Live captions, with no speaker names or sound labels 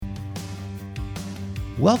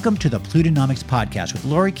Welcome to the Plutonomics Podcast with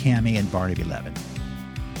Lori Cammey and Barnaby Levin.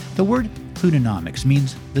 The word Plutonomics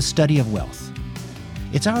means the study of wealth.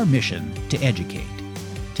 It's our mission to educate,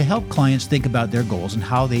 to help clients think about their goals and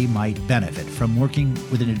how they might benefit from working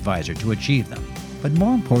with an advisor to achieve them. But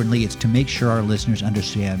more importantly, it's to make sure our listeners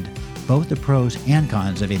understand both the pros and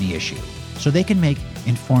cons of any issue, so they can make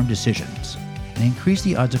informed decisions and increase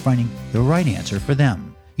the odds of finding the right answer for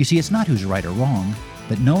them. You see, it's not who's right or wrong,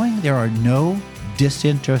 but knowing there are no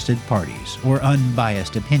disinterested parties or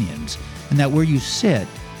unbiased opinions, and that where you sit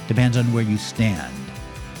depends on where you stand.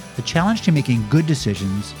 The challenge to making good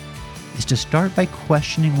decisions is to start by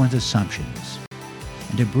questioning one's assumptions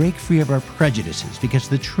and to break free of our prejudices, because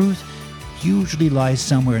the truth usually lies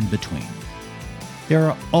somewhere in between. There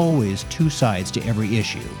are always two sides to every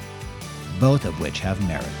issue, both of which have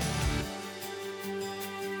merit.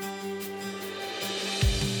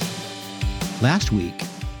 Last week,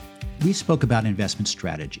 we spoke about investment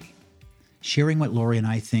strategy, sharing what Lori and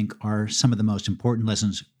I think are some of the most important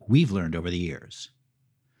lessons we've learned over the years.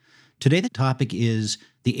 Today, the topic is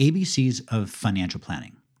the ABCs of financial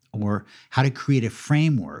planning, or how to create a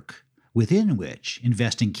framework within which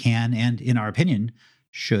investing can and, in our opinion,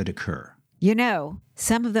 should occur. You know,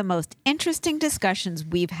 some of the most interesting discussions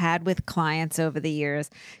we've had with clients over the years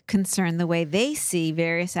concern the way they see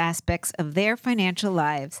various aspects of their financial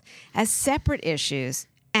lives as separate issues,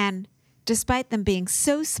 and despite them being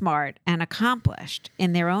so smart and accomplished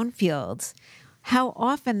in their own fields, how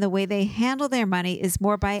often the way they handle their money is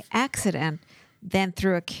more by accident than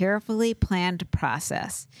through a carefully planned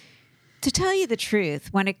process. To tell you the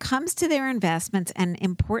truth, when it comes to their investments and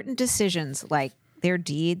important decisions like their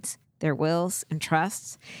deeds, their wills, and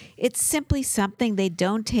trusts, it's simply something they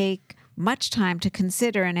don't take much time to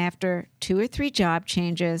consider, and after 2 or 3 job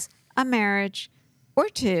changes, a marriage or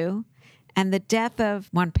 2, and the death of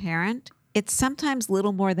one parent, it's sometimes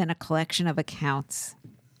little more than a collection of accounts.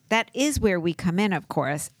 That is where we come in, of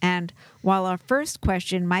course, and while our first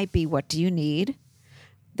question might be, what do you need?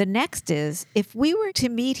 The next is, if we were to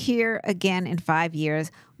meet here again in 5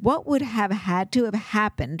 years, what would have had to have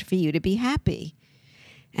happened for you to be happy?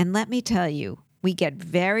 And let me tell you, we get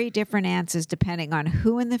very different answers depending on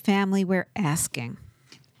who in the family we're asking.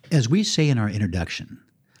 As we say in our introduction,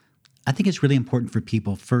 I think it's really important for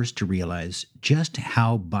people first to realize just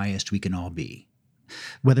how biased we can all be.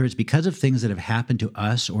 Whether it's because of things that have happened to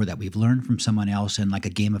us or that we've learned from someone else in like a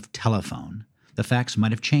game of telephone, the facts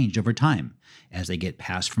might have changed over time as they get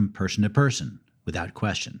passed from person to person, without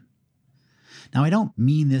question. Now, I don't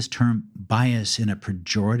mean this term bias in a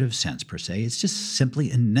pejorative sense per se. It's just simply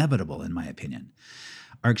inevitable, in my opinion.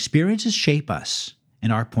 Our experiences shape us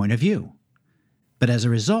and our point of view. But as a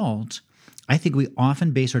result, I think we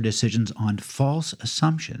often base our decisions on false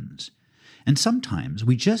assumptions. And sometimes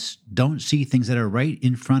we just don't see things that are right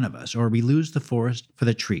in front of us, or we lose the forest for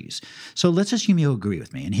the trees. So let's assume you agree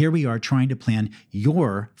with me, and here we are trying to plan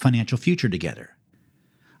your financial future together.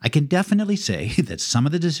 I can definitely say that some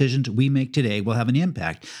of the decisions we make today will have an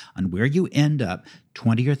impact on where you end up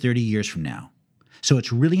 20 or 30 years from now. So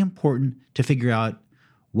it's really important to figure out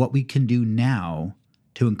what we can do now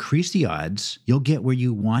to increase the odds you'll get where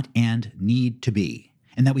you want and need to be,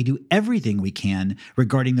 and that we do everything we can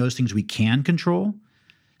regarding those things we can control,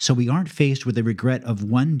 so we aren't faced with the regret of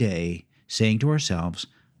one day saying to ourselves,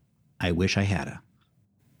 I wish I hadda,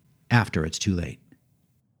 after it's too late.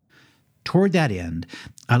 Toward that end,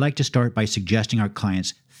 I like to start by suggesting our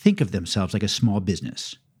clients think of themselves like a small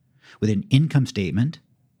business with an income statement,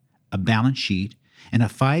 a balance sheet, and a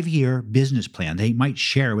 5-year business plan they might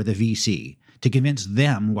share with a VC to convince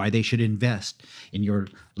them why they should invest in your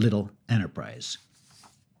little enterprise.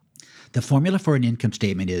 The formula for an income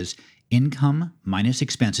statement is income minus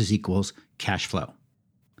expenses equals cash flow.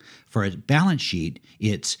 For a balance sheet,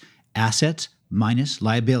 it's assets minus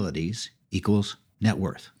liabilities equals net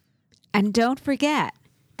worth. And don't forget,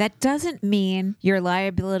 that doesn't mean your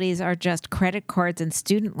liabilities are just credit cards and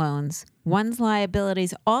student loans. One's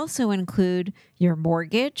liabilities also include your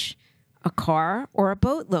mortgage, a car, or a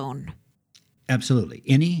boat loan. Absolutely.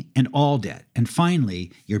 Any and all debt. And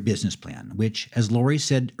finally, your business plan, which, as Lori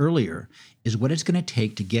said earlier, is what it's going to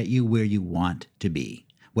take to get you where you want to be,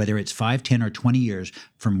 whether it's 5, 10, or 20 years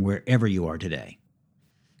from wherever you are today.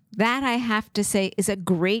 That, I have to say, is a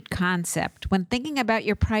great concept. When thinking about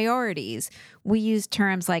your priorities, we use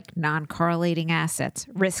terms like non-correlating assets,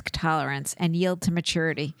 risk tolerance, and yield to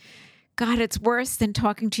maturity. God, it's worse than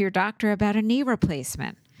talking to your doctor about a knee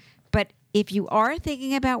replacement. But if you are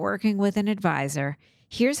thinking about working with an advisor,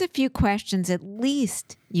 here's a few questions at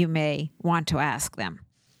least you may want to ask them.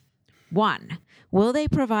 1, Will they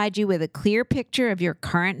provide you with a clear picture of your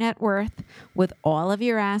current net worth with all of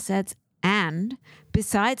your assets and,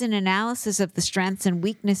 besides an analysis of the strengths and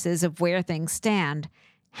weaknesses of where things stand,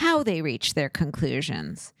 how they reach their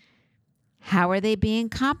conclusions? How are they being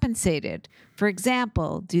compensated? For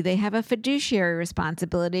example, do they have a fiduciary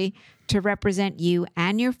responsibility to represent you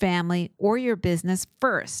and your family or your business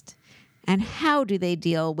first? And how do they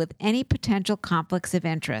deal with any potential conflicts of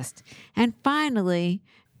interest? And finally,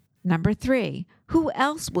 number 3, who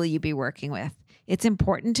else will you be working with? It's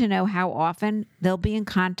important to know how often they'll be in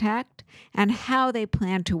contact and how they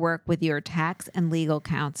plan to work with your tax and legal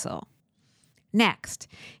counsel. Next,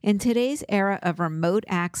 in today's era of remote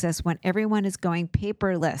access when everyone is going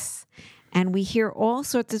paperless and we hear all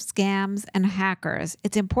sorts of scams and hackers,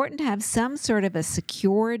 it's important to have some sort of a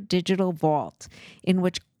secure digital vault in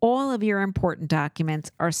which all of your important documents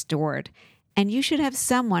are stored. And you should have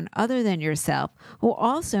someone other than yourself who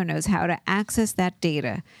also knows how to access that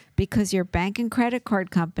data, because your bank and credit card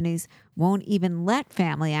companies won't even let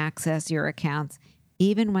family access your accounts,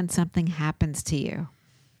 even when something happens to you.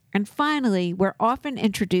 And finally, we're often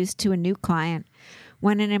introduced to a new client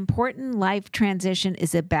when an important life transition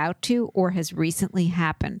is about to or has recently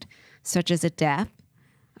happened, such as a death,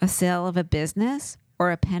 a sale of a business,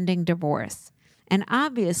 or a pending divorce. And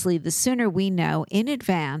obviously, the sooner we know in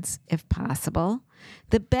advance, if possible,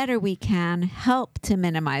 the better we can help to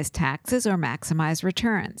minimize taxes or maximize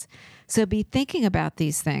returns. So be thinking about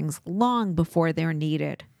these things long before they're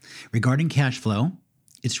needed. Regarding cash flow,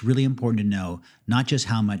 it's really important to know not just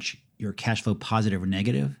how much your cash flow positive or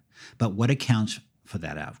negative, but what accounts for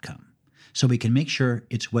that outcome, so we can make sure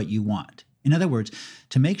it's what you want. In other words,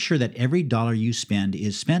 to make sure that every dollar you spend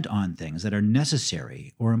is spent on things that are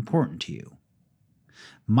necessary or important to you.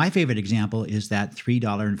 My favorite example is that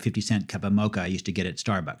 $3.50 cup of mocha I used to get at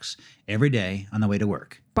Starbucks every day on the way to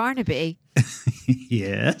work. Barnaby.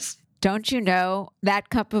 Yes? Don't you know that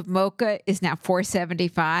cup of mocha is now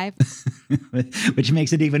 $4.75? Which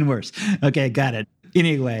makes it even worse. Okay, got it.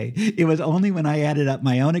 Anyway, it was only when I added up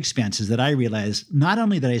my own expenses that I realized not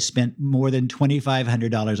only that I spent more than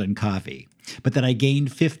 $2,500 on coffee, but that I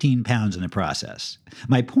gained 15 pounds in the process.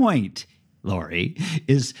 My point, Lori,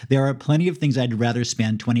 is there are plenty of things I'd rather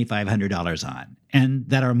spend $2,500 on and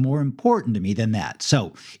that are more important to me than that.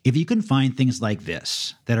 So if you can find things like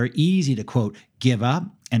this that are easy to, quote, give up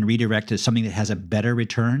and redirect to something that has a better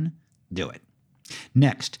return, do it.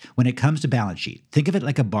 Next, when it comes to balance sheet, think of it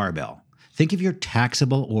like a barbell. Think of your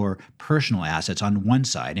taxable or personal assets on one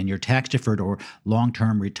side and your tax-deferred or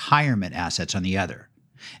long-term retirement assets on the other,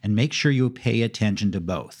 and make sure you pay attention to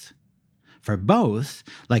both. For both,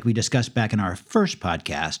 like we discussed back in our first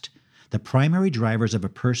podcast, the primary drivers of a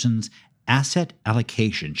person's asset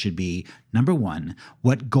allocation should be, number 1,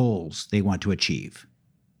 what goals they want to achieve.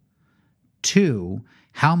 2,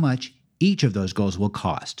 how much each of those goals will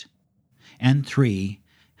cost. And 3,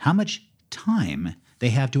 how much time they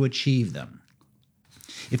have to achieve them.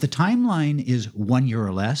 If the timeline is 1 year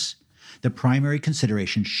or less, the primary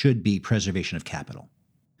consideration should be preservation of capital.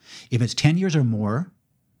 If it's 10 years or more,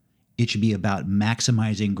 it should be about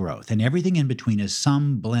maximizing growth, and everything in between is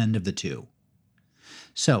some blend of the two.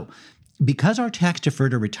 So, because our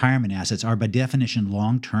tax-deferred or retirement assets are by definition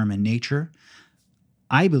long-term in nature,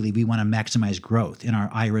 I believe we want to maximize growth in our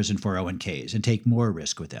IRAs and 401ks and take more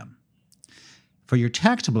risk with them. For your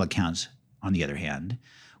taxable accounts, on the other hand,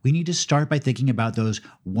 we need to start by thinking about those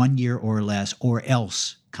 1 year or less or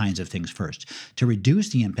else kinds of things first to reduce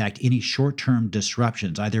the impact any short-term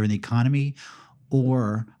disruptions, either in the economy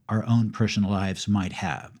or our own personal lives, might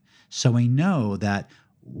have. So we know that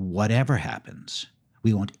whatever happens,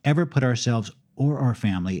 we won't ever put ourselves or our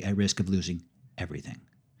family at risk of losing everything.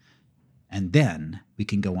 And then we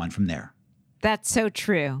can go on from there. That's so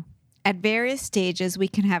true. At various stages, we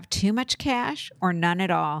can have too much cash or none at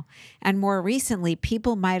all. And more recently,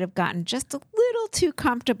 people might have gotten just a little too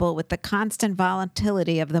comfortable with the constant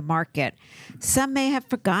volatility of the market. Some may have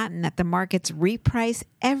forgotten that the markets reprice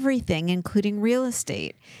everything, including real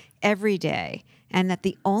estate, every day. And that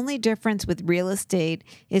the only difference with real estate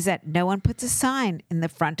is that no one puts a sign in the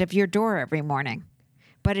front of your door every morning.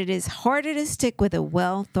 But it is harder to stick with a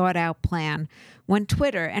well-thought-out plan when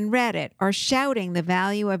Twitter and Reddit are shouting the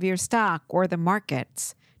value of your stock or the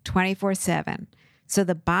markets 24/7. So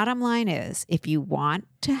the bottom line is, if you want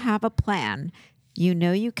to have a plan, you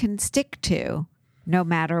know you can stick to no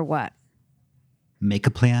matter what. Make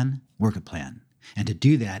a plan, work a plan. And to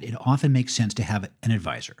do that, it often makes sense to have an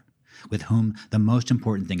advisor with whom the most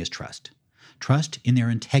important thing is trust. Trust in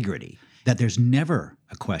their integrity, that there's never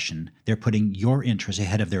a question they're putting your interests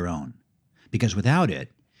ahead of their own. Because without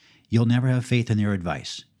it, you'll never have faith in their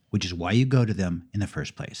advice. which is why you go to them in the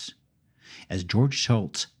first place. As George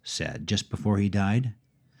Shultz said just before he died,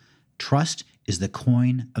 trust is the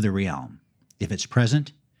coin of the realm. If it's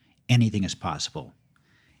present, anything is possible.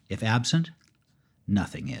 If absent,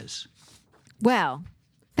 nothing is. Well,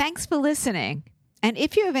 thanks for listening. And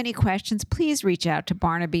if you have any questions, please reach out to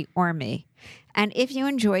Barnaby or me. And if you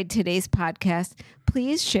enjoyed today's podcast,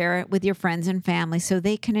 please share it with your friends and family so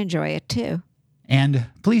they can enjoy it too. And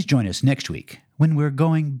please join us next week when we're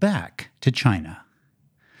going back to China.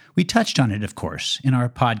 We touched on it, of course, in our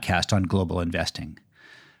podcast on global investing.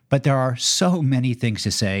 But there are so many things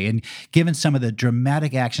to say, and given some of the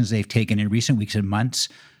dramatic actions they've taken in recent weeks and months,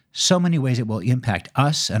 so many ways it will impact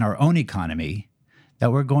us and our own economy,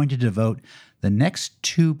 that we're going to devote the next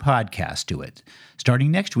 2 podcasts to it,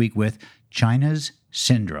 starting next week with China's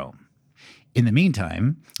Syndrome. In the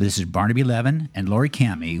meantime, this is Barnaby Levin and Lori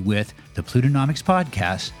Cammey with the Plutonomics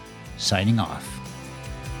Podcast, signing off.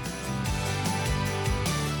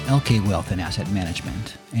 LK Wealth and Asset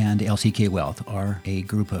Management and LCK Wealth are a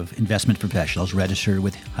group of investment professionals registered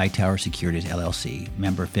with Hightower Securities, LLC,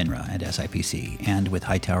 member FINRA and SIPC, and with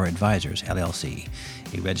Hightower Advisors, LLC,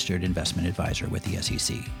 a registered investment advisor with the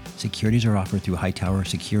SEC. Securities are offered through Hightower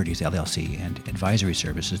Securities, LLC, and advisory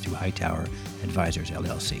services through Hightower Advisors,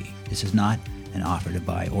 LLC. This is not an offer to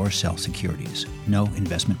buy or sell securities. No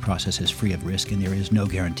investment process is free of risk, and there is no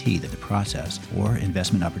guarantee that the process or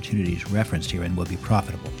investment opportunities referenced herein will be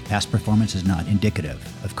profitable. Past performance is not indicative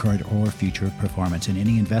of current or future performance, and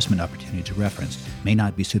any investment opportunities referenced may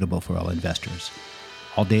not be suitable for all investors.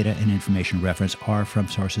 All data and information referenced are from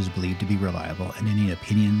sources believed to be reliable, and any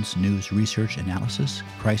opinions, news, research, analysis,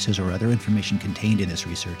 prices, or other information contained in this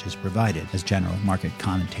research is provided as general market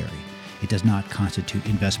commentary. It does not constitute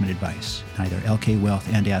investment advice. Neither LK Wealth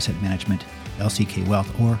and Asset Management, LCK Wealth,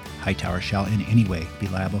 or Hightower shall in any way be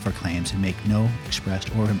liable for claims and make no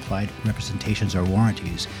expressed or implied representations or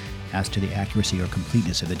warranties as to the accuracy or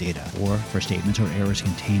completeness of the data, or for statements or errors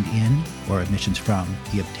contained in or omissions from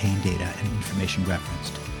the obtained data and information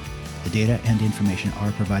referenced. The data and information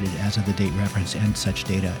are provided as of the date referenced, and such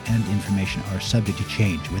data and information are subject to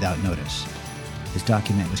change without notice. This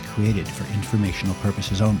document was created for informational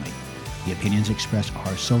purposes only. The opinions expressed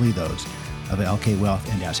are solely those of LK Wealth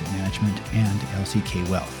and Asset Management and LCK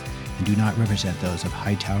Wealth, and do not represent those of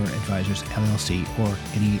Hightower Advisors, LLC, or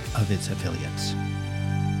any of its affiliates.